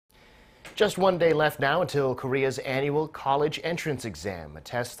Just one day left now until Korea's annual college entrance exam, a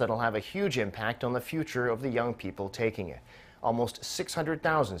test that'll have a huge impact on the future of the young people taking it. Almost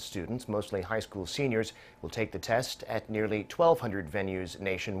 600,000 students, mostly high school seniors, will take the test at nearly 1,200 venues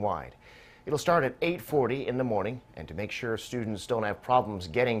nationwide. It'll start at 8:40 in the morning, and to make sure students don't have problems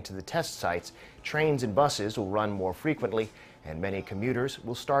getting to the test sites, trains and buses will run more frequently, and many commuters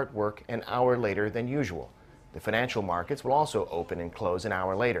will start work an hour later than usual. The financial markets will also open and close an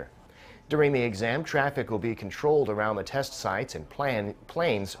hour later. During the exam, traffic will be controlled around the test sites, and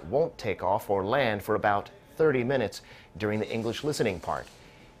planes won't take off or land for about 30 minutes during the English listening part.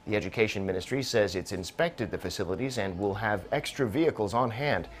 The Education Ministry says it's inspected the facilities and will have extra vehicles on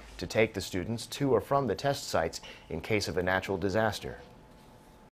hand to take the students to or from the test sites in case of a natural disaster.